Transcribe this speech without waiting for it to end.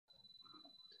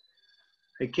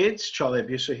Hey kids, Charlie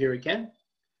Abuso here again.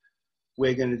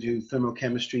 We're going to do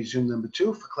thermochemistry Zoom number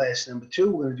 2 for class number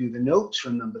 2. We're going to do the notes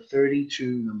from number 30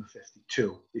 to number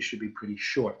 52. This should be pretty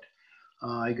short.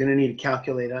 You're going to need a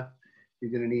calculator. You're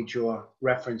going to need your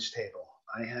reference table.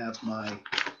 I have my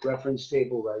reference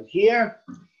table right here.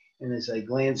 And as I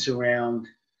glance around,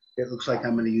 it looks like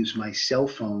I'm going to use my cell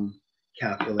phone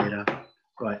calculator,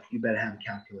 but you better have a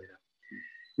calculator.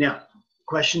 Now,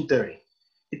 question 30.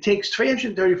 It takes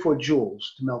 334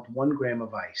 joules to melt 1 gram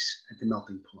of ice at the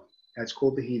melting point. That's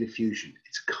called the heat of fusion.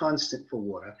 It's a constant for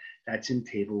water. That's in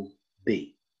table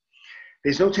B.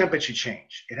 There's no temperature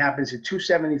change. It happens at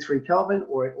 273 Kelvin,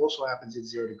 or it also happens at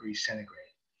 0 degrees centigrade.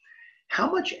 How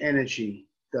much energy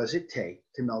does it take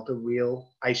to melt a real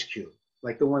ice cube,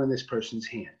 like the one in this person's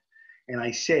hand? And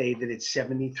I say that it's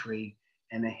 73.5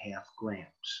 grams.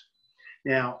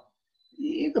 Now,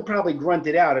 you could probably grunt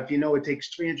it out. If you know it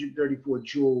takes 334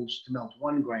 joules to melt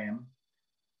 1 gram,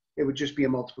 it would just be a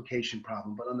multiplication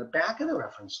problem. But on the back of the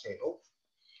reference table,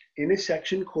 in a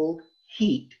section called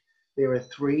heat, there are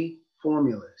 3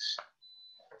 formulas.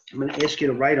 I'm going to ask you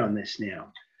to write on this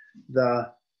now.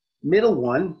 The middle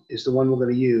one is the one we're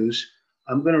going to use.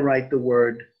 I'm going to write the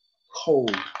word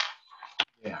cold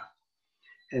there.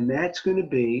 And that's going to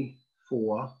be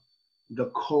for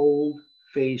the cold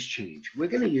phase change. We're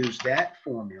going to use that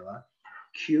formula,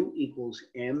 Q equals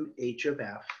mH of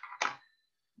F,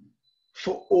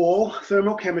 for all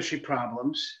thermochemistry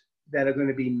problems that are going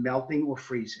to be melting or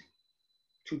freezing.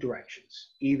 2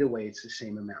 directions. Either way, it's the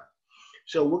same amount.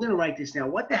 So we're going to write this now.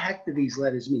 What the heck do these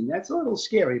letters mean? That's a little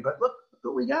scary, but look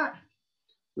what we got.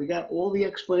 We got all the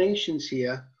explanations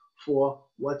here for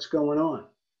what's going on.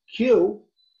 Q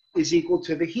is equal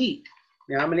to the heat.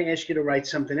 Now I'm going to ask you to write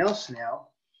something else now.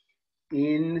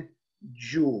 In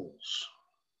joules.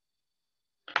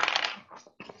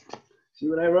 See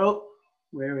what I wrote?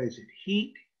 Where is it?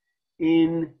 Heat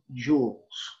in joules.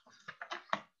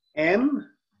 M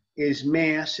is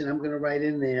mass, and I'm going to write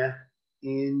in there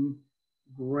in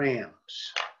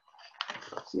grams.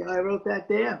 See how I wrote that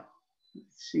there?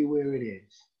 Let's see where it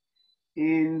is.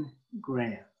 In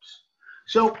grams.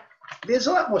 So there's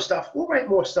a lot more stuff. We'll write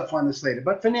more stuff on this later,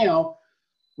 but for now,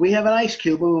 we have an ice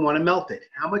cube and we want to melt it.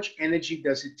 How much energy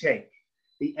does it take?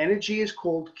 The energy is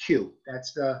called Q.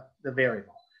 That's the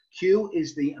variable. Q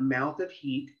is the amount of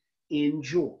heat in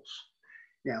joules.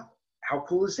 Now, how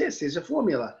cool is this? There's a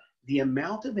formula. The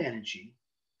amount of energy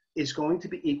is going to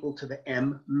be equal to the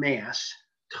M mass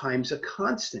times a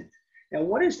constant. Now,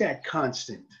 what is that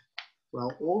constant?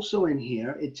 Well, also in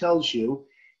here, it tells you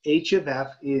H of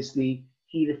F is the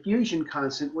heat of fusion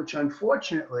constant, which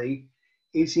unfortunately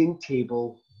is in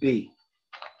table B.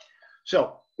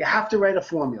 So you have to write a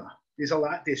formula.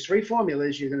 There's 3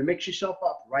 formulas. You're going to mix yourself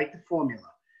up. Write the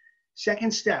formula.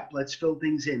 Second step, let's fill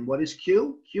things in. What is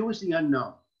Q? Q is the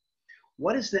unknown.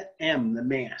 What is the M, the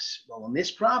mass? Well, in this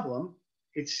problem,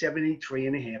 it's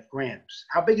 73.5 grams.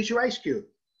 How big is your ice cube?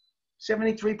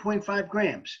 73.5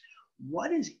 grams.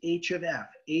 What is H of F?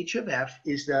 H of F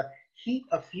is the heat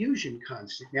of fusion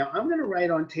constant. Now, I'm going to write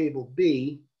on table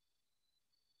B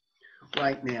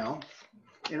right now,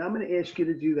 and I'm going to ask you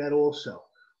to do that also.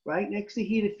 Right next to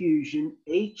heat of fusion,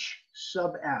 H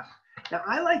sub F. Now,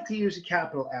 I like to use a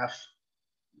capital F.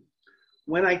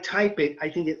 When I type it, I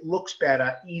think it looks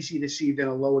better, easy to see than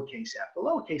a lowercase f. The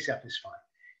lowercase f is fine.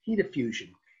 Heat of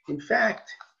fusion. In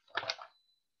fact,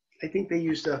 I think they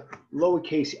used a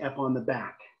lowercase f on the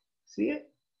back. See it?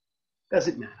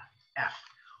 Doesn't matter. F.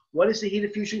 What is the heat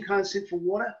of fusion constant for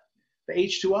water? For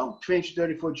H2O,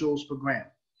 334 joules per gram.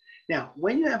 Now,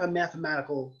 when you have a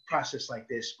mathematical process like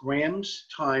this, grams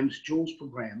times joules per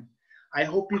gram, I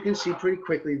hope you can see pretty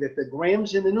quickly that the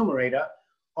grams in the numerator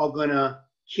are going to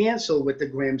cancel with the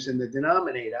grams in the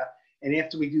denominator. And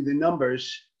after we do the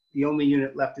numbers, the only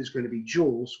unit left is going to be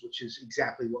joules, which is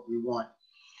exactly what we want.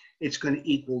 It's going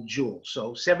to equal joules.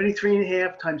 So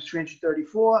 73.5 times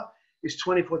 334 is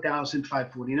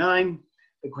 24,549.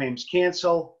 The grams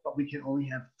cancel, but we can only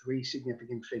have 3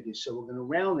 significant figures. So we're going to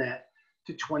round that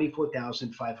to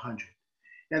 24,500.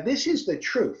 Now, this is the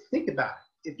truth. Think about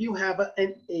it. If you have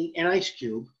an ice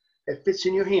cube that fits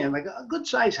in your hand, like a good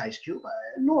size ice cube,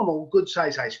 a normal good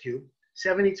size ice cube,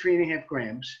 73.5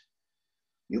 grams,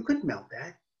 you could melt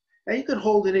that. Now, you could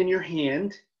hold it in your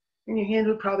hand, and your hand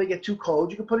would probably get too cold.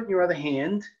 You could put it in your other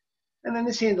hand, and then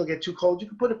this hand will get too cold. You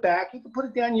can put it back. You can put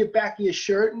it down your back of your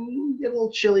shirt and get a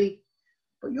little chilly.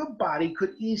 But your body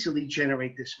could easily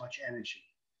generate this much energy.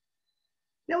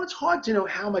 Now, it's hard to know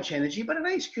how much energy, but an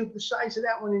ice cube the size of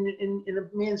that one in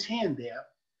a man's hand there,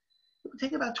 it would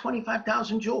take about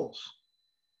 25,000 joules.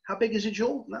 How big is a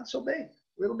joule? Not so big.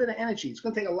 little bit of energy. It's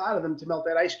going to take a lot of them to melt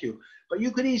that ice cube. But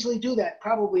you could easily do that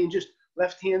probably in just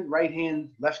left hand, right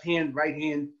hand, right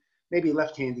hand, maybe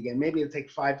left hand again. Maybe it'll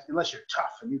take 5, unless you're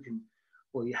tough and you can,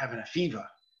 or you're having a fever.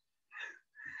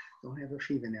 Don't have a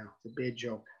fever now. It's a bad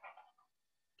joke.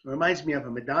 It reminds me of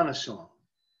a Madonna song,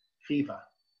 Fever,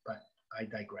 but I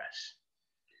digress.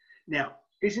 Now,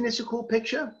 isn't this a cool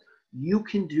picture? You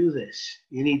can do this.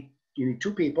 You need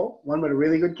 2 people, one with a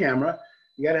really good camera.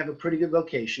 You got to have a pretty good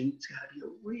location. It's got to be a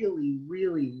really,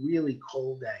 really, really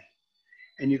cold day.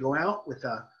 And you go out with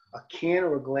a can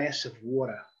or a glass of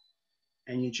water,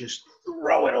 and you just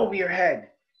throw it over your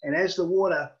head. And as the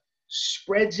water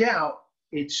spreads out,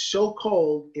 it's so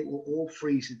cold, it will all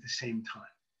freeze at the same time.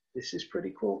 This is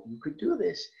pretty cool. You could do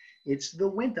this. It's the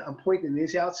winter. I'm pointing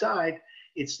this outside.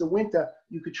 It's the winter.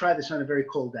 You could try this on a very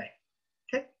cold day.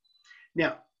 Okay?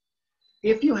 Now,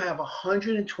 if you have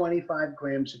 125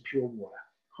 grams of pure water,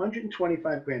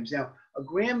 125 grams. Now, a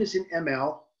gram is an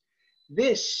ml.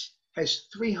 This has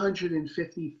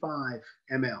 355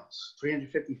 mLs,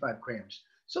 355 grams.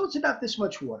 So it's about this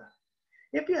much water.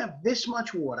 If you have this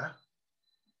much water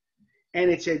and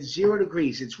it's at 0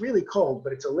 degrees, it's really cold,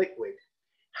 but it's a liquid,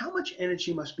 how much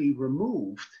energy must be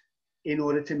removed in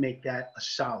order to make that a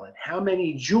solid? How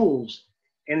many joules,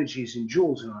 energy is in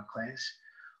joules in our class,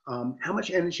 how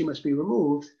much energy must be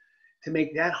removed to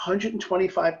make that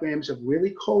 125 grams of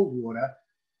really cold water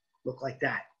look like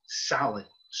that, solid,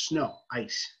 snow,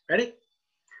 ice. Ready?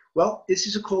 Well, this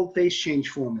is a cold phase change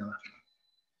formula.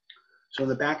 So in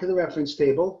the back of the reference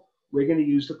table, we're going to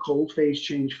use the cold phase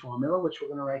change formula, which we're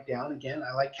going to write down. Again,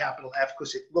 I like capital F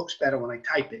because it looks better when I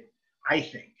type it, I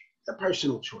think. It's a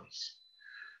personal choice.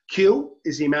 Q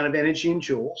is the amount of energy in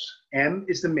joules. M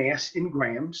is the mass in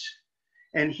grams.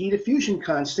 And heat of fusion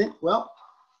constant, well,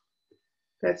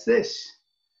 that's this.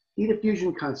 Heat of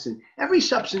fusion constant. Every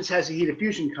substance has a heat of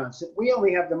fusion constant. We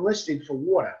only have them listed for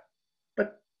water.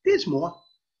 But there's more.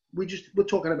 We're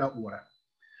talking about water.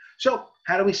 So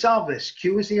how do we solve this?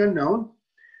 Q is the unknown.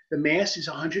 The mass is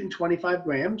 125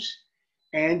 grams.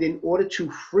 And in order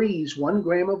to freeze 1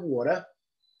 gram of water,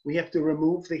 we have to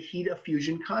remove the heat of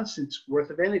fusion constant's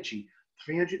worth of energy,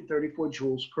 334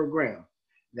 joules per gram.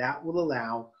 That will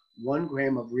allow 1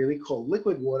 gram of really cold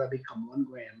liquid water become 1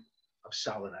 gram of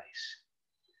solid ice.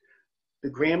 The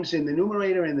grams in the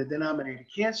numerator and the denominator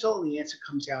cancel, and the answer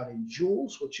comes out in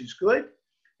joules, which is good,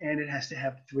 and it has to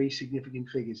have 3 significant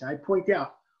figures. I point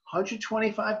out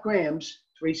 125 grams,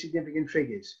 3 significant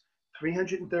figures.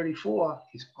 334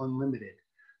 is unlimited.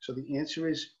 So the answer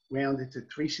is rounded to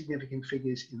 3 significant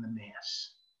figures in the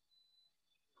mass.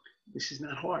 This is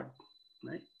not hard,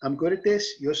 right? I'm good at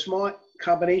this. You're smart.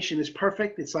 Combination is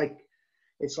perfect. It's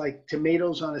like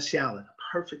tomatoes on a salad. A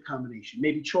perfect combination.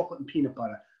 Maybe chocolate and peanut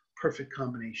butter. Perfect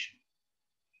combination.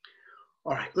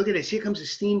 All right, look at this. Here comes a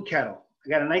steam kettle. I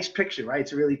got a nice picture, right?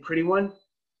 It's a really pretty one.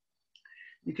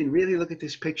 You can really look at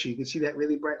this picture. You can see that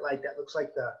really bright light. That looks like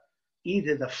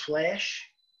either the flash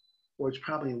or it's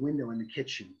probably a window in the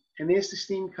kitchen. And there's the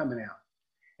steam coming out.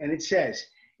 And it says,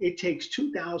 it takes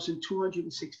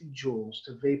 2,260 joules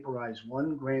to vaporize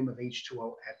 1 gram of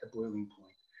H2O at the boiling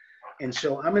point. And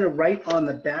so I'm going to write on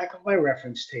the back of my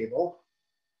reference table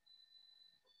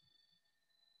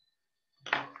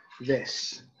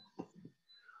this.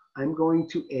 I'm going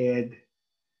to add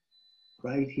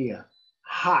right here,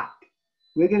 hot.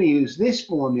 We're going to use this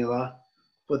formula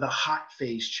for the hot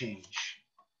phase change.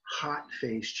 Hot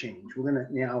phase change. We're going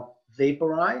to now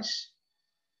vaporize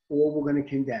or we're going to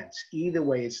condense. Either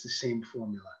way, it's the same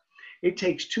formula. It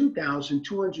takes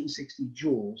 2,260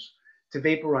 joules to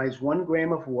vaporize 1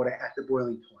 gram of water at the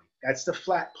boiling point. That's the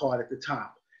flat part at the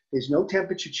top. There's no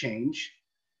temperature change.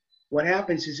 What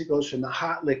happens is it goes from the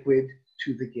hot liquid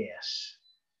to the gas.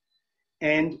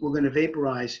 And we're going to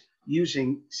vaporize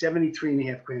using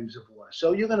 73.5 grams of water.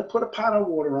 So you're going to put a pot of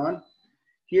water on.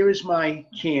 Here is my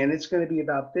can. It's going to be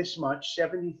about this much,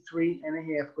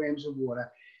 73.5 grams of water.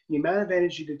 The amount of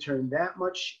energy to turn that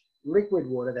much liquid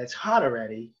water that's hot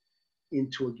already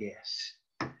into a gas.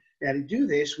 Now to do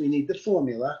this, we need the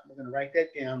formula. We're going to write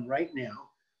that down right now.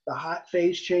 The hot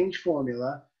phase change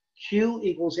formula, Q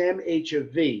equals mH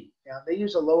of V. Now they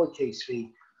use a lowercase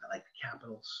v. I like the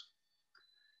capitals.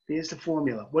 Here's the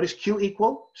formula. What does Q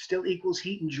equal? Still equals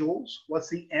heat in joules. What's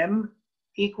the M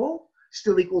equal?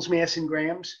 Still equals mass in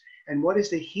grams. And what is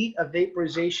the heat of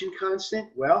vaporization constant?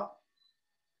 Well,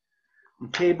 in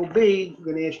table B, I'm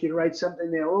going to ask you to write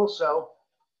something there also.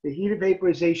 The heat of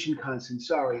vaporization constant,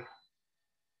 sorry.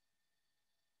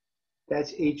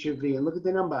 That's H of V. And look at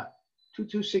the number,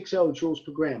 2260 joules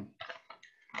per gram.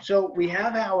 So we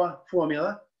have our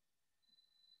formula.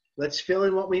 Let's fill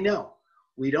in what we know.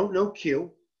 We don't know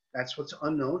Q. That's what's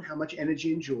unknown, how much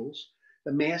energy in joules.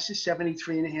 The mass is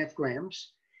 73.5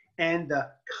 grams. And the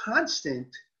constant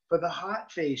for the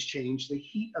hot phase change, the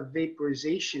heat of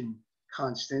vaporization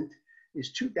constant,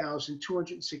 is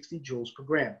 2,260 joules per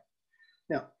gram.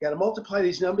 Now, you got to multiply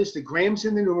these numbers. The grams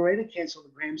in the numerator cancel the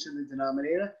grams in the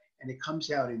denominator, and it comes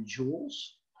out in joules.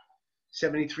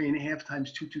 73.5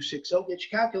 times 2,260.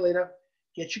 Get your calculator.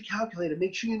 Get your calculator.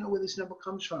 Make sure you know where this number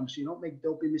comes from so you don't make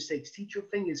dopey mistakes. Teach your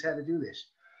fingers how to do this.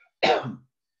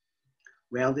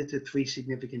 Round it to 3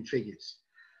 significant figures.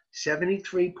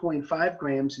 73.5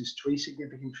 grams is 3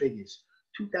 significant figures.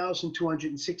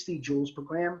 2,260 joules per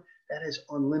gram, that is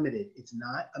unlimited. It's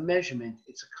not a measurement,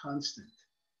 it's a constant.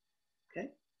 Okay?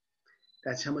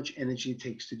 That's how much energy it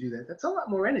takes to do that. That's a lot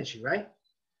more energy, right?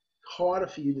 Harder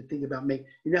for you to think about you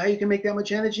know how you can make that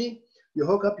much energy? You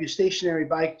hook up your stationary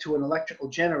bike to an electrical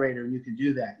generator and you can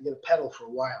do that. You got to pedal for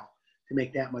a while to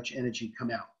make that much energy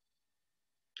come out.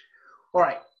 All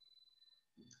right.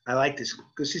 I like this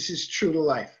because this is true to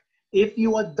life. If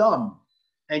you are dumb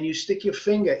and you stick your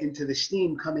finger into the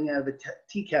steam coming out of a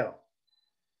tea kettle,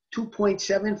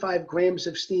 2.75 grams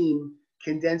of steam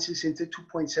condenses into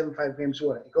 2.75 grams of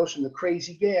water. It goes from the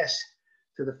crazy gas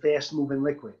to the fast-moving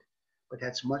liquid, but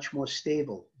that's much more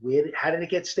stable. How did it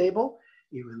get stable?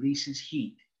 It releases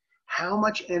heat. How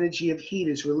much energy of heat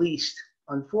is released,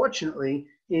 unfortunately,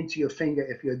 into your finger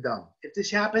if you're dumb? If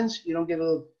this happens, you don't get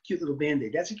a cute little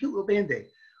Band-Aid. That's a cute little Band-Aid.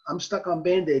 I'm stuck on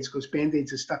Band-Aids because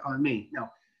Band-Aids are stuck on me.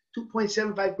 Now,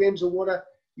 2.75 grams of water,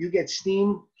 you get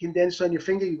steam condensed on your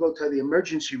finger, you go to the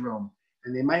emergency room,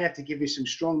 and they might have to give you some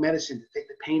strong medicine to take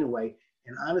the pain away.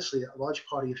 And honestly, a large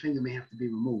part of your finger may have to be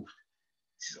removed.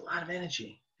 This is a lot of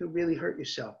energy. You'll really hurt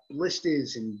yourself.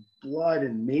 Blisters and blood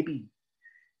and maybe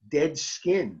dead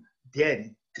skin. Dead.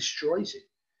 It destroys it.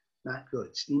 Not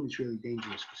good. Steam is really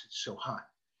dangerous because it's so hot.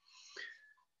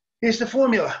 Here's the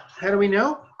formula. How do we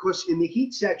know? Of course, in the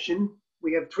heat section,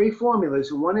 we have 3 formulas,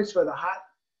 and one is for the hot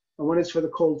and one is for the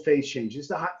cold phase change. This is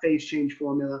the hot phase change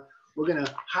formula. We're going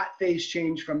to hot phase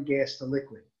change from gas to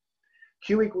liquid.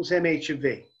 Q equals mH of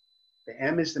V. The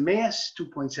M is the mass,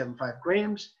 2.75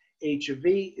 grams. H of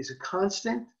V is a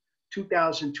constant,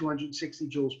 2,260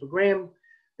 joules per gram.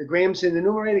 The grams in the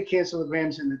numerator cancel the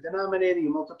grams in the denominator.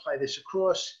 You multiply this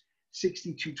across,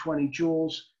 6,220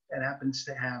 joules. That happens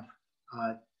to have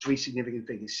 3 significant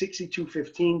figures.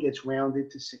 6215 gets rounded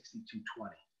to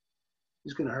 6220.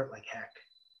 It's going to hurt like heck.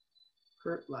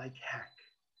 Hurt like heck,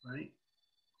 right?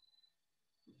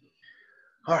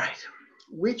 All right.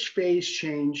 Which phase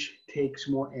change takes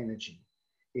more energy?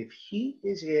 If heat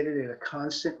is added at a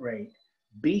constant rate,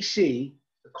 BC,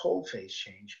 the cold phase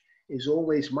change, is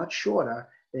always much shorter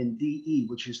than DE,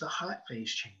 which is the hot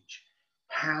phase change.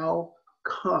 How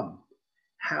come?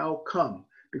 How come?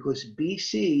 Because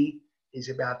BC is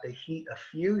about the heat of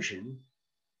fusion,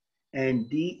 and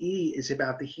DE is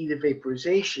about the heat of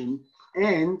vaporization,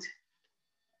 and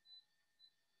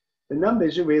the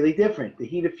numbers are really different. The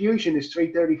heat of fusion is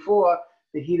 334.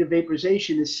 The heat of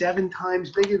vaporization is 7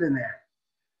 times bigger than that.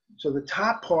 So the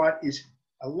top part is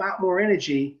a lot more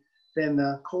energy than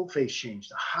the cold phase change.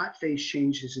 The hot phase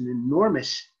change is an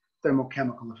enormous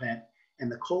thermochemical event, and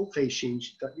the cold phase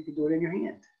change, you can do it in your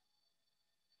hand.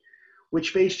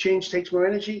 Which phase change takes more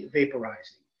energy?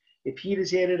 Vaporizing. If heat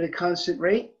is added at a constant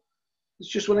rate, it's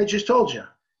just what I just told you.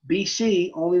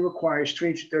 BC only requires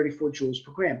 334 joules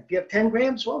per gram. If you have 10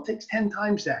 grams, well, it takes 10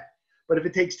 times that. But if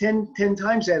it takes 10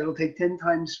 times that, it'll take 10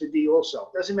 times for D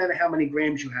also. It doesn't matter how many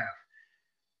grams you have.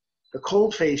 The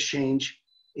cold phase change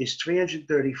is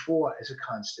 334 as a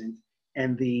constant,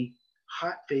 and the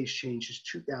hot phase change is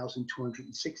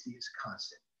 2,260 as a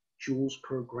constant, joules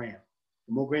per gram.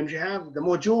 The more grams you have, the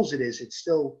more joules it is. It's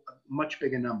still a much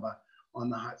bigger number on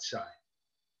the hot side.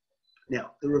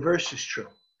 Now, the reverse is true.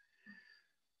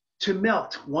 To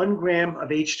melt 1 gram of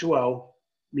H2O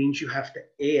means you have to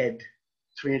add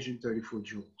 334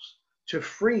 joules. To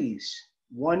freeze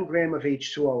 1 gram of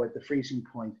H2O at the freezing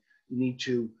point, you need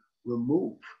to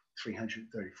remove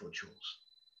 334 joules.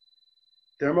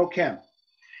 Thermochem.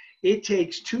 It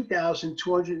takes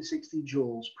 2,260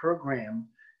 joules per gram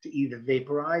to either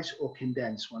vaporize or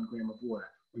condense 1 gram of water.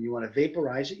 When you want to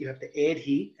vaporize it, you have to add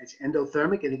heat. It's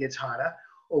endothermic and it gets hotter.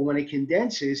 Or when it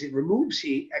condenses, it removes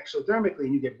heat exothermically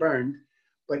and you get burned.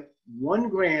 But 1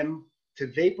 gram to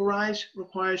vaporize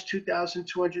requires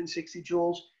 2,260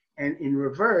 joules. And in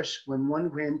reverse, when 1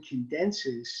 gram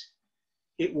condenses,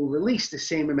 it will release the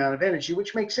same amount of energy,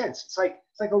 which makes sense. It's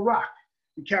like a rock.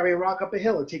 You carry a rock up a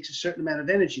hill, it takes a certain amount of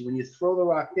energy. When you throw the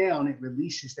rock down, it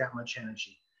releases that much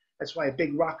energy. That's why a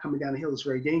big rock coming down a hill is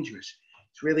very dangerous.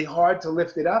 It's really hard to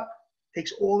lift it up. It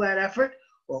takes all that effort.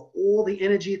 Well, all the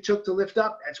energy it took to lift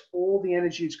up, that's all the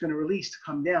energy it's going to release to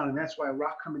come down. And that's why a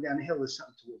rock coming down the hill is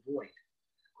something to avoid,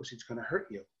 because it's going to hurt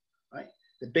you, right?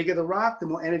 The bigger the rock, the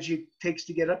more energy it takes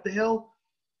to get up the hill,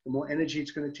 the more energy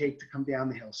it's going to take to come down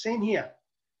the hill. Same here.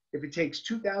 If it takes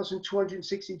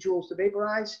 2,260 joules to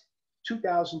vaporize,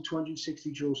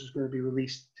 2,260 joules is going to be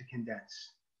released to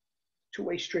condense.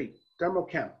 Two-way street.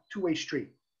 Thermochem, two-way street.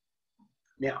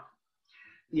 Now,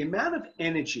 the amount of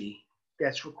energy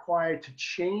that's required to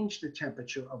change the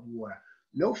temperature of water,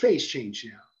 no phase change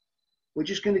now. We're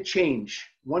just going to change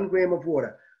 1 gram of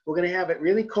water. We're going to have it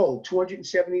really cold,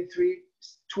 273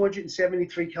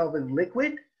 Kelvin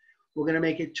liquid. We're going to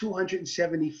make it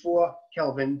 274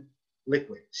 Kelvin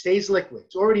liquid. Stays liquid.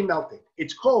 It's already melted.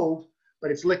 It's cold,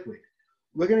 but it's liquid.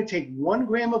 We're going to take 1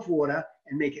 gram of water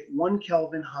and make it 1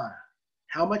 Kelvin hotter.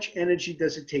 How much energy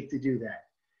does it take to do that?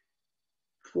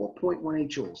 4.18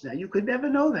 joules. Now, you could never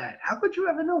know that. How could you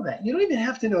ever know that? You don't even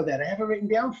have to know that. I have it written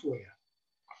down for you.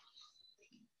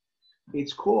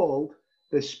 It's called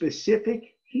the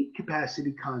specific heat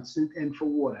capacity constant, and for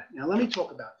water. Now, let me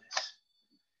talk about this.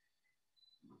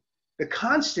 The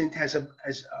constant has a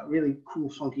really cool,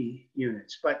 funky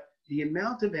units, but the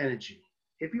amount of energy,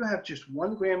 if you have just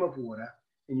 1 gram of water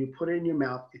and you put it in your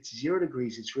mouth, it's 0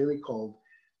 degrees, it's really cold.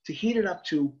 To heat it up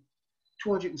to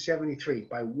 273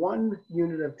 by 1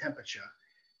 unit of temperature,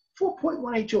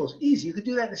 4.18 joules, easy. You could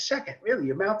do that in a second. Really,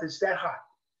 your mouth is that hot.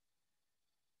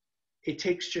 It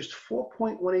takes just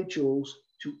 4.18 joules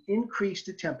to increase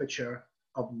the temperature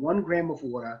of 1 gram of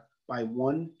water by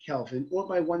 1 Kelvin or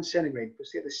by 1 centigrade,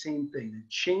 because they're the same thing. The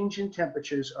change in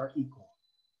temperatures are equal.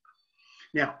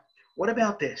 Now, what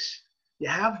about this? You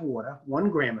have water, 1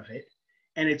 gram of it,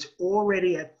 and it's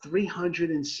already at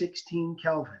 316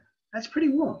 Kelvin. That's pretty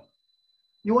warm.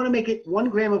 You want to make it 1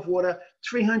 gram of water,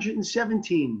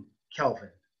 317 Kelvin.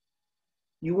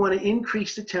 You want to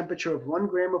increase the temperature of 1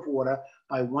 gram of water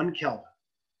by 1 Kelvin.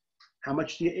 How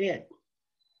much do you add?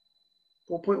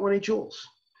 4.18 joules.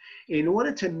 In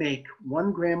order to make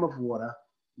 1 gram of water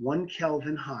 1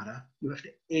 Kelvin hotter, you have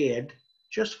to add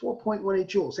just 4.18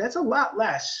 joules. That's a lot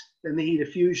less than the heat of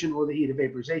fusion or the heat of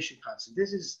vaporization constant.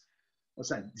 This is, well, it's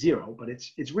not 0, but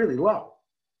it's really low.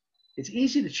 It's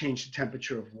easy to change the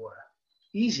temperature of water.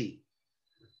 Easy,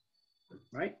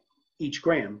 right? Each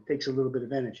gram takes a little bit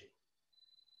of energy.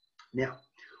 Now,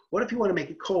 what if you want to make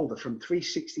it colder? From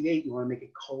 368, you want to make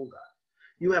it colder.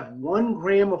 You have 1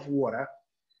 gram of water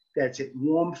that's at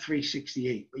warm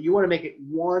 368, but you want to make it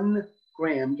 1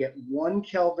 gram, get 1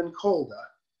 Kelvin colder.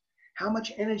 How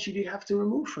much energy do you have to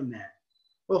remove from that?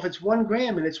 Well, if it's 1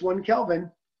 gram and it's 1 Kelvin,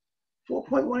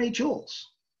 4.18 joules.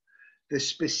 The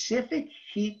specific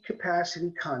heat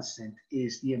capacity constant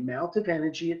is the amount of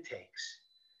energy it takes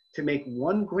to make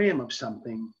 1 gram of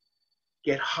something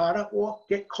get hotter or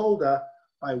get colder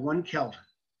by 1 Kelvin.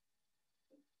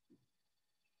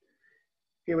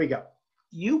 Here we go.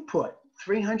 You put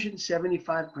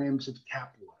 375 grams of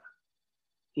tap water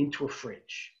into a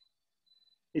fridge.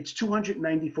 It's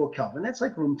 294 Kelvin. That's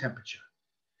like room temperature.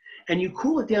 And you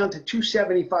cool it down to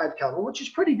 275 Kelvin, which is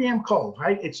pretty damn cold,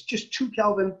 right? It's just 2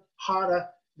 Kelvin hotter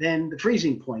than the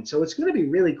freezing point. So it's going to be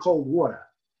really cold water.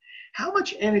 How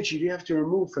much energy do you have to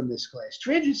remove from this glass?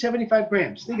 375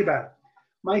 grams. Think about it.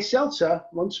 My seltzer,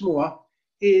 once more,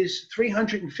 is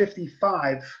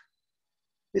 355.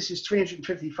 This is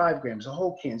 355 grams, a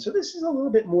whole can. So this is a little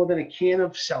bit more than a can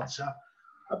of seltzer,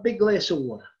 a big glass of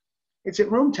water. It's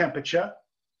at room temperature,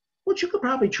 which you could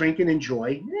probably drink and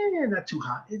enjoy. Not too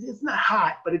hot. It's not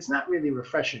hot, but it's not really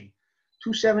refreshing.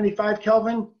 275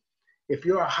 Kelvin. If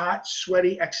you're a hot,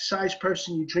 sweaty, exercise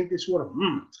person, you drink this water,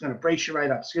 it's going to brace you right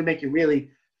up. It's going to make you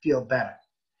really feel better.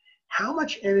 How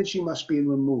much energy must be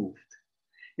removed?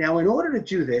 Now, in order to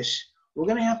do this, we're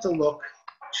going to have to look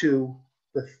to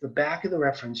the back of the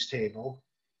reference table,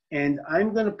 and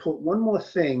I'm going to put one more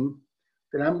thing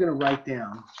that I'm going to write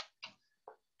down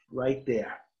right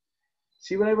there.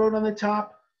 See what I wrote on the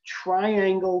top?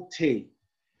 Triangle T.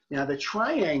 Now, the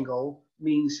triangle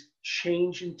means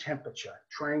change in temperature.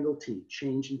 Triangle T,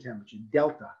 change in temperature.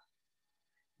 Delta.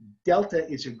 Delta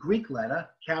is a Greek letter,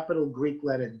 capital Greek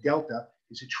letter delta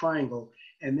is a triangle,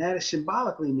 and that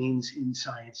symbolically means in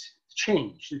science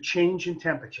change, the change in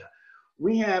temperature.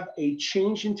 We have a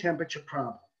change in temperature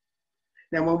problem.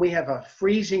 Now, when we have a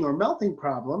freezing or melting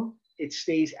problem, it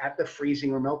stays at the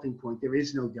freezing or melting point. There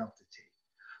is no delta T.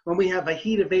 When we have a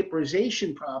heat of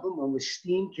vaporization problem, when we're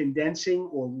steam condensing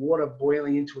or water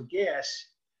boiling into a gas,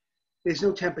 there's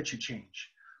no temperature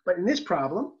change. But in this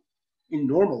problem, in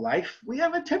normal life, we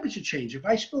have a temperature change. If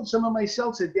I spilled some of my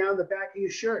seltzer down the back of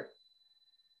your shirt,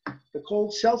 the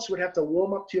cold seltzer would have to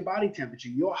warm up to your body temperature.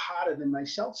 You're hotter than my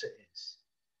seltzer is.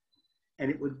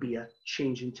 and it would be a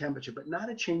change in temperature, but not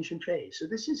a change in phase. So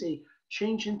this is a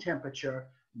change in temperature,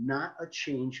 not a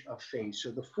change of phase.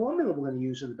 So the formula we're going to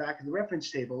use on the back of the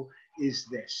reference table is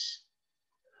this.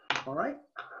 All right?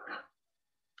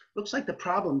 Looks like the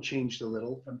problem changed a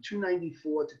little from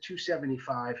 294 to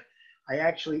 275. I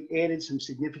actually added some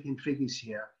significant figures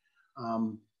here.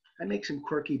 I make some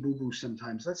quirky boo-boos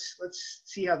sometimes. Let's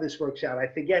see how this works out. I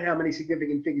forget how many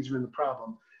significant figures are in the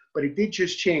problem, but it did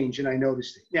just change and I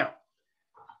noticed it. Now,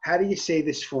 how do you say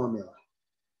this formula?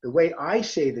 The way I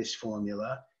say this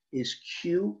formula is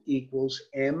Q equals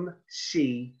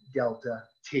MC delta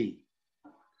T.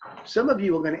 Some of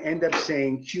you are going to end up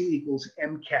saying Q equals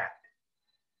MCAT.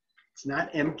 It's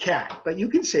not MCAT, but you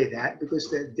can say that because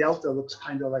the delta looks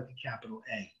kind of like a capital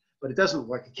A, but it doesn't look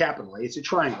like a capital A, it's a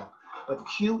triangle. But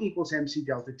Q equals MC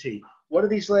delta T. What do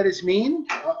these letters mean?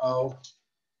 Uh-oh.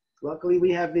 Luckily, we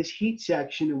have this heat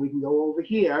section, and we can go over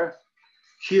here.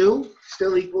 Q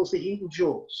still equals the heat in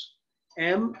joules.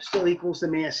 M still equals the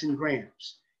mass in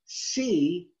grams.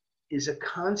 C is a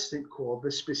constant called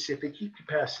the specific heat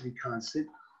capacity constant,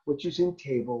 which is in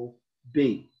table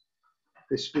B.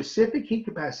 The specific heat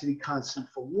capacity constant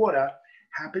for water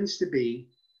happens to be,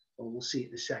 well, we'll see it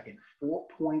in a second,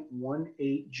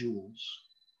 4.18 joules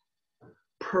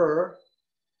per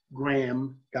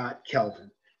gram dot Kelvin.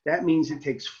 That means it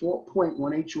takes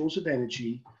 4.18 joules of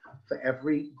energy for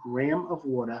every gram of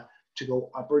water to go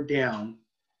up or down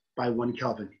by 1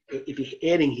 Kelvin. If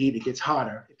you're adding heat, it gets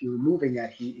hotter. If you're removing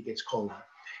that heat, it gets colder.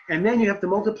 And then you have to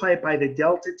multiply it by the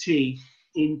delta T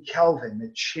in Kelvin, the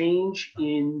change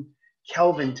in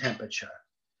Kelvin temperature.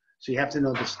 So you have to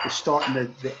know the start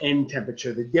and the end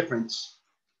temperature. The difference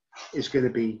is going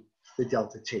to be the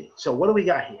delta T. So what do we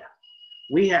got here?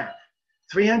 We have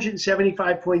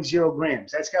 375.0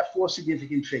 grams. That's got 4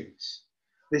 significant figures.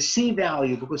 The C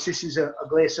value, because this is a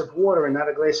glass of water and not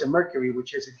a glass of mercury,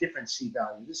 which has a different C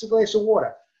value. This is a glass of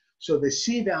water. So the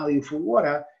C value for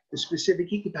water, the specific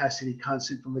heat capacity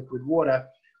constant for liquid water,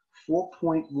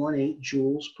 4.18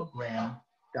 joules per gram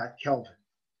dot Kelvin.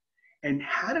 And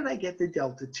how did I get the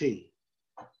delta T?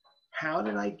 How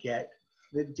did I get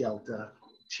the delta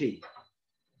T?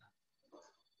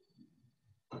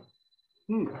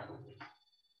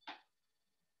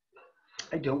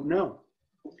 I don't know.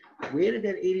 Where did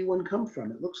that 81 come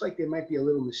from? It looks like there might be a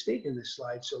little mistake in this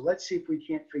slide, so let's see if we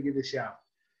can't figure this out.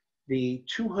 The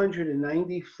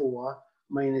 294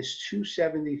 minus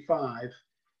 275,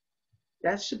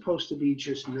 that's supposed to be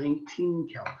just 19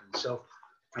 Kelvin. So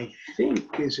I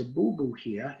think there's a boo-boo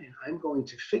here, and I'm going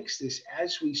to fix this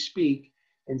as we speak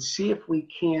and see if we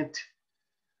can't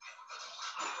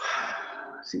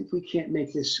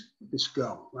make this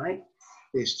go, right?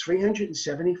 There's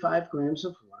 375 grams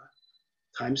of water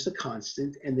times the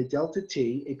constant, and the delta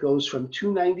T, it goes from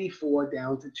 294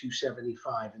 down to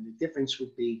 275, and the difference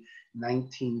would be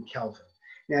 19 Kelvin.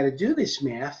 Now to do this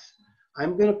math,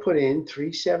 I'm going to put in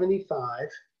 375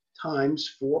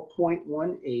 times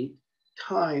 4.18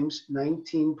 times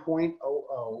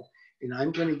 19.00, and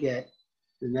I'm going to get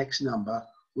the next number,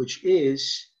 which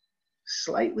is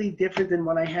slightly different than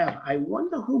what I have. I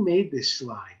wonder who made this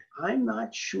slide. I'm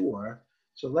not sure.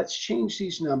 So let's change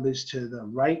these numbers to the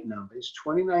right numbers,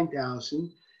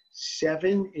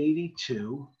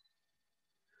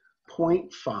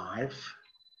 29,782.5,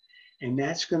 and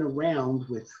that's going to round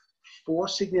with 4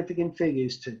 significant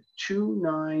figures to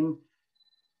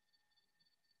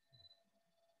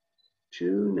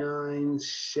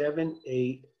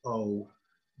 29780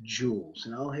 joules,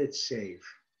 and I'll hit save.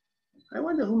 I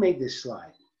wonder who made this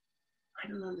slide. I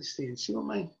don't understand. See what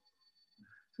my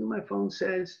phone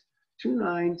says?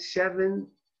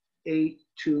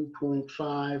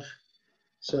 29782.5.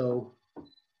 So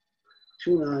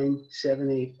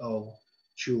 29780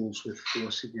 joules with 4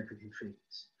 significant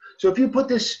figures. So if you put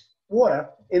this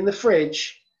water in the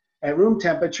fridge at room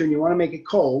temperature and you want to make it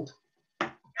cold,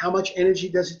 how much energy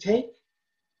does it take?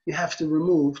 You have to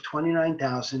remove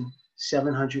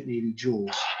 29,780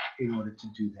 joules in order to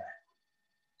do that.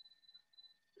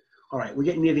 All right, we're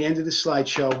getting near the end of the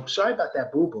slideshow. Sorry about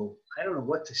that boo-boo. I don't know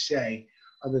what to say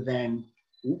other than,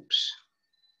 oops.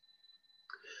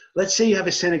 Let's say you have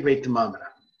a centigrade thermometer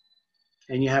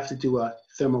and you have to do a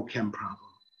Thermochem problem.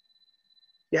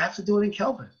 You have to do it in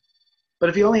Kelvin. But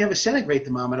if you only have a centigrade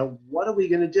thermometer, what are we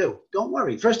going to do? Don't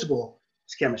worry. First of all,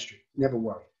 it's chemistry. Never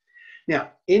worry.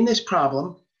 Now, in this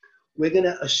problem, we're going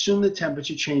to assume the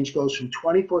temperature change goes from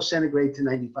 24 centigrade to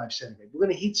 95 centigrade. We're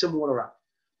going to heat some water up.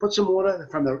 Put some water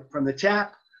from the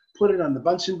tap, put it on the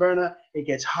Bunsen burner. It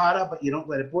gets hotter, but you don't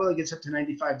let it boil. It gets up to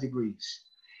 95 degrees.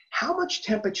 How much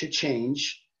temperature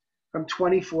change from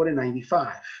 24 to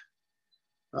 95?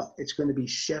 Well, it's going to be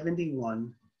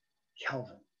 71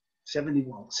 Kelvin,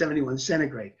 71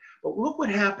 centigrade. But look what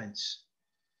happens.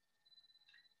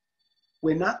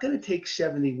 We're not going to take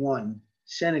 71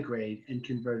 centigrade and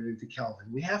convert it into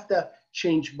Kelvin. We have to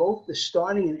change both the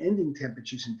starting and ending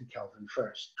temperatures into Kelvin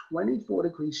first. 24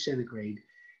 degrees centigrade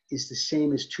is the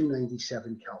same as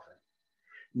 297 Kelvin.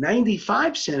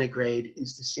 95 centigrade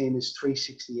is the same as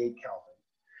 368 Kelvin.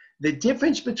 The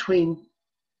difference between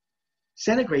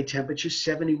centigrade temperature is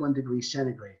 71 degrees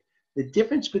centigrade. The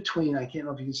difference between, I can't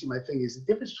know if you can see my fingers, the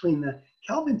difference between the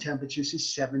Kelvin temperatures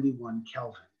is 71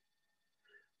 Kelvin.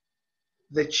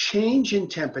 The change in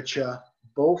temperature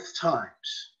both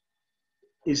times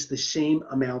is the same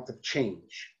amount of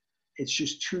change. It's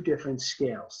just two different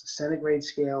scales, the centigrade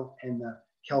scale and the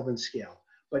Kelvin scale.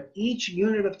 But each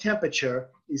unit of temperature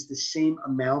is the same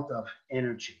amount of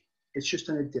energy. It's just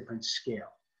on a different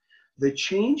scale. The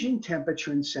change in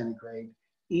temperature in centigrade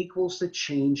equals the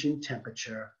change in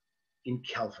temperature in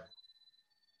Kelvin.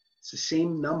 It's the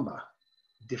same number,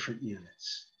 different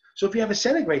units. So if you have a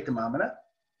centigrade thermometer,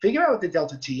 figure out what the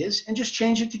delta T is and just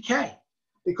change it to K,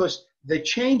 because the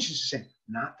change is the same,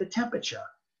 not the temperature.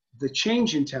 The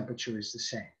change in temperature is the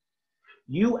same.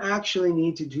 You actually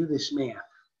need to do this math.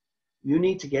 You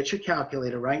need to get your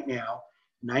calculator right now.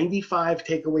 95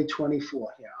 take away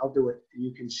 24. Yeah, I'll do it and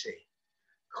you can see.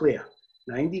 Clear.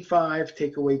 95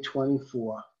 take away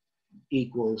 24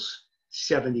 equals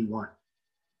 71.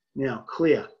 Now,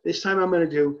 clear. This time I'm going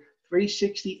to do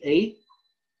 368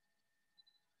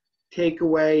 take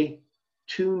away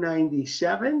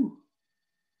 297,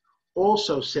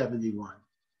 also 71.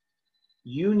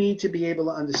 You need to be able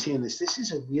to understand this. This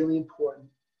is a really important,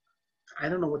 I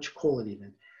don't know what you call it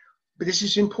even, but this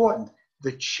is important.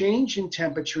 The change in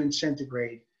temperature in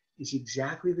centigrade is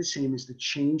exactly the same as the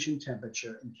change in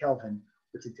temperature in Kelvin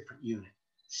with a different unit.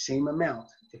 Same amount,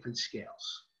 different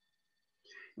scales.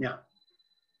 Now,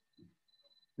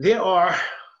 there are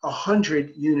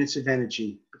 100 units of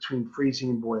energy between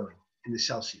freezing and boiling in the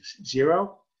Celsius,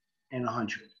 0 and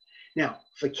 100. Now,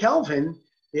 for Kelvin,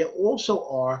 there also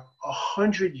are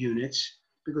 100 units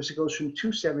because it goes from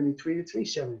 273 to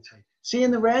 373. See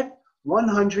in the red?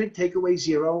 100 take away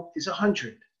 0 is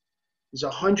 100. There's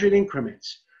 100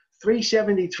 increments.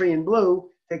 373 in blue,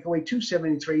 take away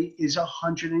 273 is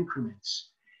 100 increments.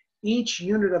 Each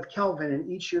unit of Kelvin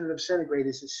and each unit of centigrade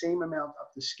is the same amount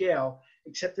up the scale,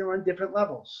 except they're on different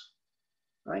levels.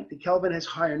 Right? The Kelvin has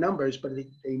higher numbers, but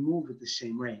they move at the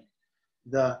same rate.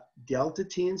 The delta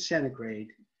T in centigrade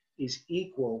is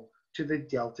equal to the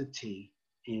delta T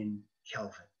in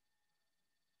Kelvin.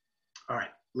 All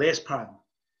right, last problem.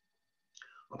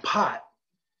 A pot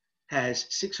has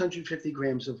 650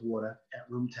 grams of water at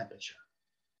room temperature,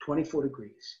 24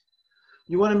 degrees.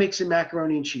 You want to make some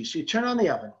macaroni and cheese, so you turn on the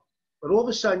oven, but all of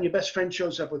a sudden your best friend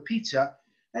shows up with pizza,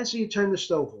 and so you turn the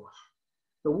stove off.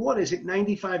 The water is at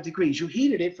 95 degrees. You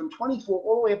heated it from 24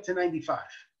 all the way up to 95.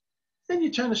 Then you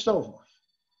turn the stove off.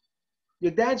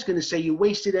 Your dad's going to say you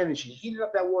wasted energy. You heated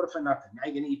up that water for nothing. Now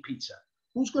you're going to eat pizza.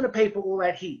 Who's going to pay for all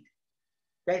that heat?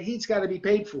 That heat's got to be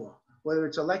paid for. Whether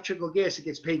it's electric or gas, it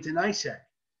gets paid to NYSEG.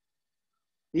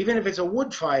 Even if it's a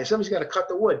wood fire, somebody's got to cut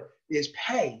the wood. There's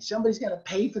pay. Somebody's got to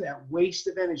pay for that waste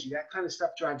of energy. That kind of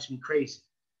stuff drives me crazy.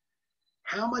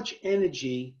 How much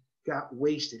energy got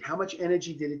wasted? How much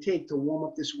energy did it take to warm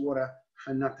up this water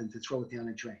for nothing, to throw it down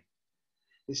the drain?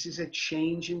 This is a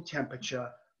change in temperature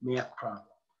math problem.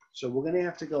 So we're going to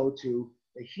have to go to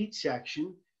the heat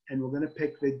section, and we're going to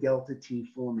pick the delta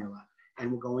T formula.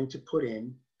 And we're going to put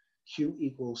in Q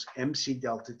equals MC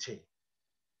delta T.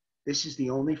 This is the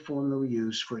only formula we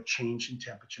use for a change in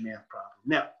temperature math problem.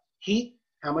 Now, heat,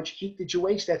 how much heat did you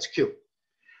waste? That's Q.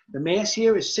 The mass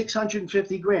here is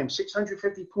 650 grams,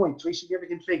 650 points, three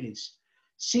significant figures.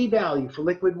 C value for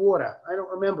liquid water. I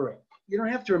don't remember it. You don't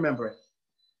have to remember it.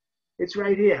 It's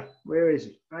right here. Where is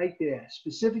it? Right there.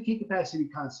 Specific heat capacity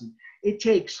constant. It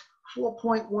takes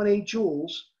 4.18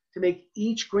 joules to make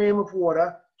each gram of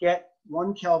water get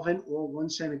 1 Kelvin or 1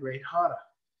 centigrade hotter.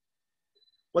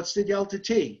 What's the delta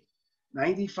T?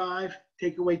 95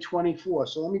 take away 24.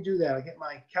 So let me do that. I'll get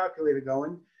my calculator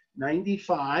going.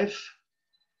 95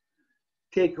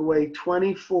 take away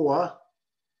 24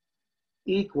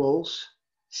 equals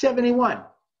 71.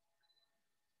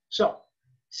 So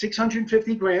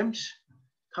 650 grams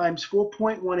times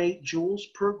 4.18 joules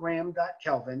per gram dot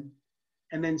Kelvin,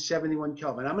 and then 71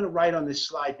 Kelvin. I'm going to write on this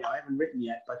slide now. I haven't written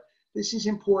yet, but this is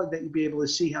important that you be able to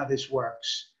see how this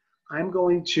works. I'm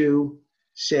going to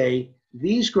say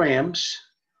these grams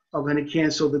are going to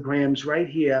cancel the grams right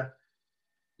here.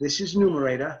 This is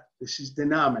numerator. This is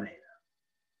denominator.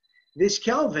 This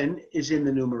Kelvin is in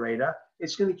the numerator.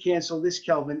 it's going to cancel this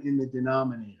Kelvin in the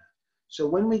denominator. So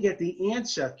when we get the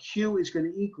answer, Q is going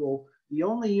to equal, the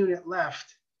only unit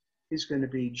left is going to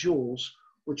be joules,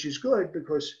 which is good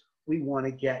because we want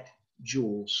to get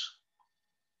joules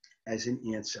as an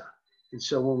answer. And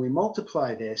so when we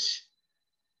multiply this,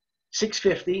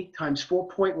 650 times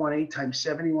 4.18 times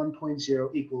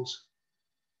 71.0 equals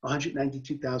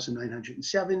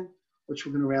 192,907, which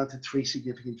we're going to round to 3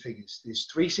 significant figures. There's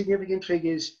 3 significant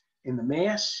figures in the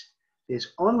mass,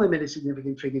 there's unlimited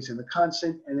significant figures in the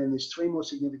constant, and then there's 3 more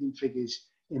significant figures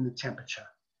in the temperature.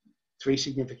 3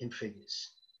 significant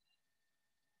figures.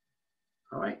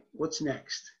 All right, what's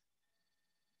next?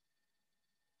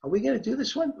 Are we going to do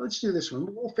this one? Let's do this one.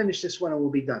 We'll finish this one and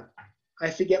we'll be done. I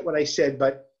forget what I said,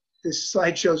 but this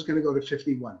slideshow is going to go to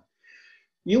 51.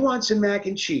 You want some mac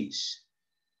and cheese.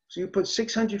 So you put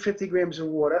 650 grams of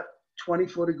water,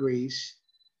 24 degrees.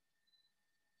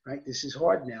 Right? This is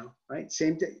hard now, right?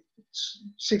 Same thing.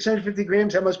 650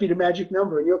 grams, that must be the magic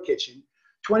number in your kitchen.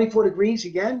 24 degrees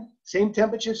again, same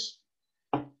temperatures.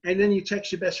 And then you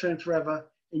text your best friend forever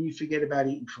and you forget about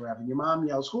eating forever. And your mom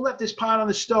yells, "Who left this pot on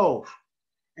the stove?"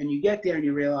 And you get there and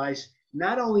you realize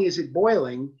not only is it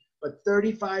boiling, but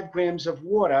 35 grams of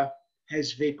water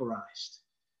has vaporized.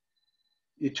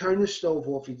 You turn the stove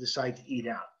off, you decide to eat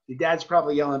out. Your dad's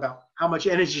probably yelling about how much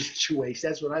energy did you waste.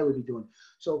 That's what I would be doing.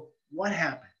 So what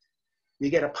happened? You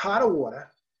get a pot of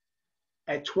water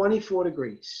at 24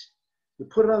 degrees. You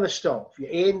put it on the stove. You're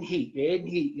adding heat, you're adding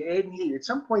heat, you're adding heat. At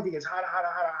some point it gets hotter, hotter,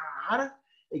 hotter, hotter, hotter.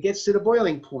 It gets to the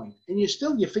boiling point. And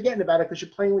you're forgetting about it because you're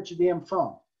playing with your damn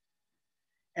phone.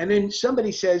 And then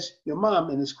somebody says, your mom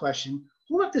in this question,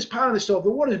 "Who left this pot on the stove? The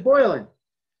water's boiling."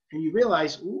 And you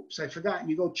realize, oops, I forgot. And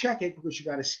you go check it because you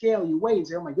got a scale. You weigh and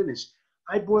say, oh my goodness,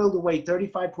 I boiled away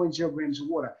 35.0 grams of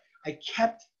water. I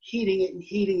kept heating it and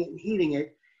heating it and heating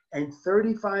it. And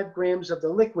 35 grams of the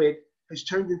liquid has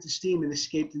turned into steam and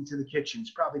escaped into the kitchen.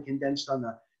 It's probably condensed on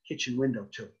the kitchen window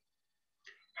too.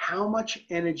 How much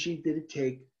energy did it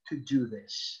take to do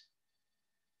this?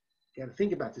 You got to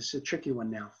think about this. It's a tricky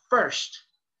one now. First,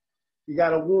 you got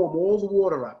to warm all the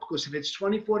water up because if it's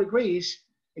 24 degrees,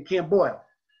 it can't boil.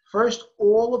 First,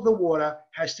 all of the water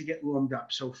has to get warmed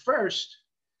up. So first,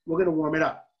 we're going to warm it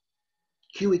up.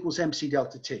 Q equals MC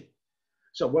delta T.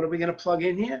 So what are we going to plug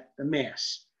in here? The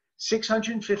mass.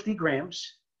 650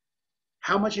 grams.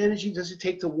 How much energy does it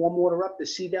take to warm water up? The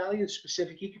C value, the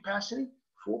specific heat capacity?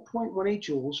 4.18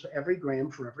 joules for every gram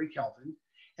for every Kelvin.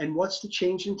 And what's the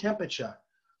change in temperature?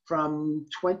 From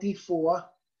 24,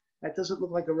 that doesn't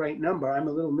look like a right number. I'm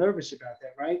a little nervous about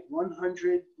that, right?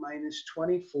 100 minus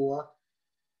 24.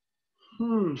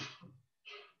 Who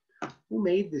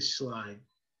made this slide?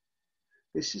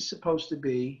 This is supposed to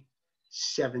be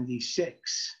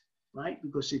 76, right?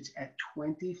 Because it's at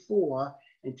 24,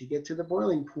 and to get to the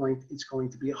boiling point, it's going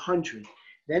to be 100.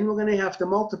 Then we're going to have to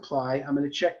multiply. I'm going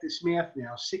to check this math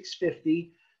now.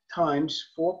 650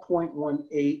 times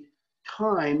 4.18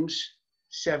 times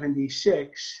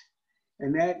 76,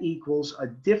 and that equals a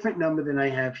different number than I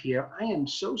have here. I am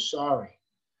so sorry.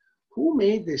 Who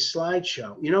made this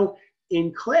slideshow? You know,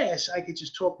 in class, I could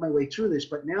just talk my way through this,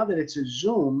 but now that it's a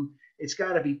Zoom, it's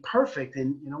got to be perfect.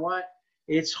 And you know what?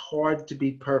 It's hard to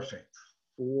be perfect.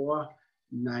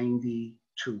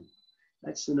 492.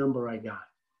 That's the number I got.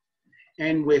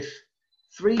 And with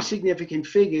 3 significant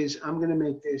figures, I'm going to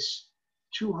make this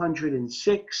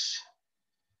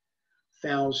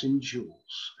 206,000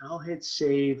 joules. I'll hit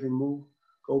save and we'll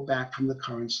go back from the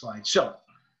current slide. So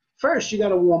first, you got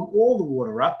to warm all the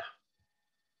water up.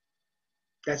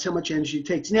 That's how much energy it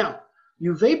takes. Now,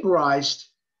 you vaporized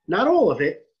not all of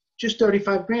it, just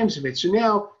 35 grams of it. So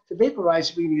now, to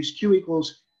vaporize, we can use Q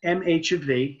equals mH of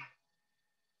V,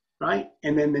 right?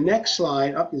 And then the next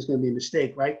slide, there's going to be a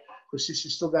mistake, right? Because this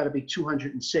has still got to be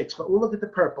 206. But we'll look at the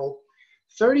purple.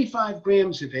 35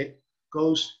 grams of it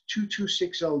goes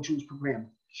 2260 joules per gram.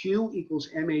 Q equals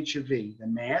mH of V, the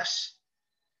mass,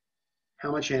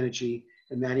 how much energy,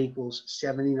 and that equals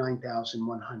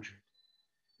 79,100.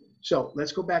 So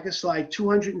let's go back a slide.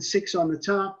 206 on the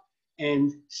top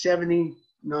and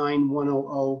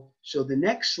 79,100. So the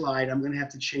next slide, I'm going to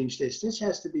have to change this. This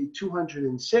has to be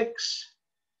 206.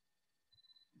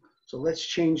 So let's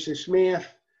change this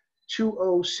math.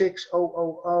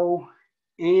 206,000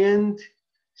 and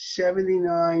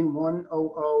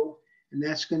 79,100. And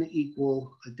that's going to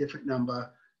equal a different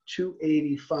number,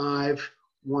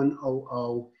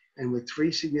 285,100. And with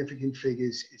 3 significant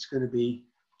figures, it's going to be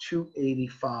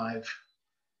 285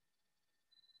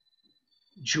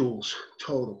 joules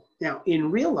total. Now, in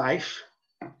real life,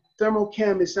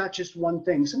 Thermochem is not just one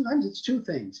thing. Sometimes it's 2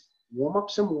 things. Warm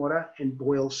up some water and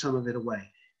boil some of it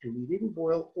away. and we didn't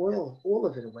boil all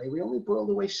of it away. We only boiled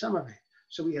away some of it.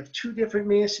 So we have two different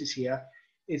masses here.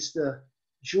 It's the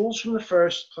joules from the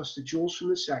first plus the joules from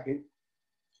the second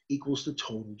equals the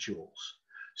total joules.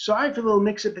 Sorry for a little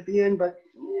mix-up at the end, but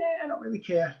yeah, I don't really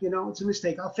care. You know, it's a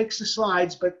mistake. I'll fix the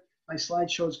slides, but my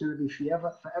slideshow is going to be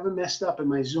forever messed up in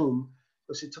my Zoom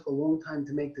because it took a long time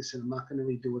to make this, and I'm not going to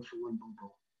redo it for one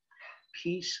boo-boo.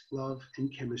 Peace, love,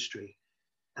 and chemistry.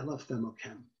 I love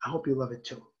Thermochem. I hope you love it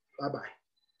too. Bye-bye.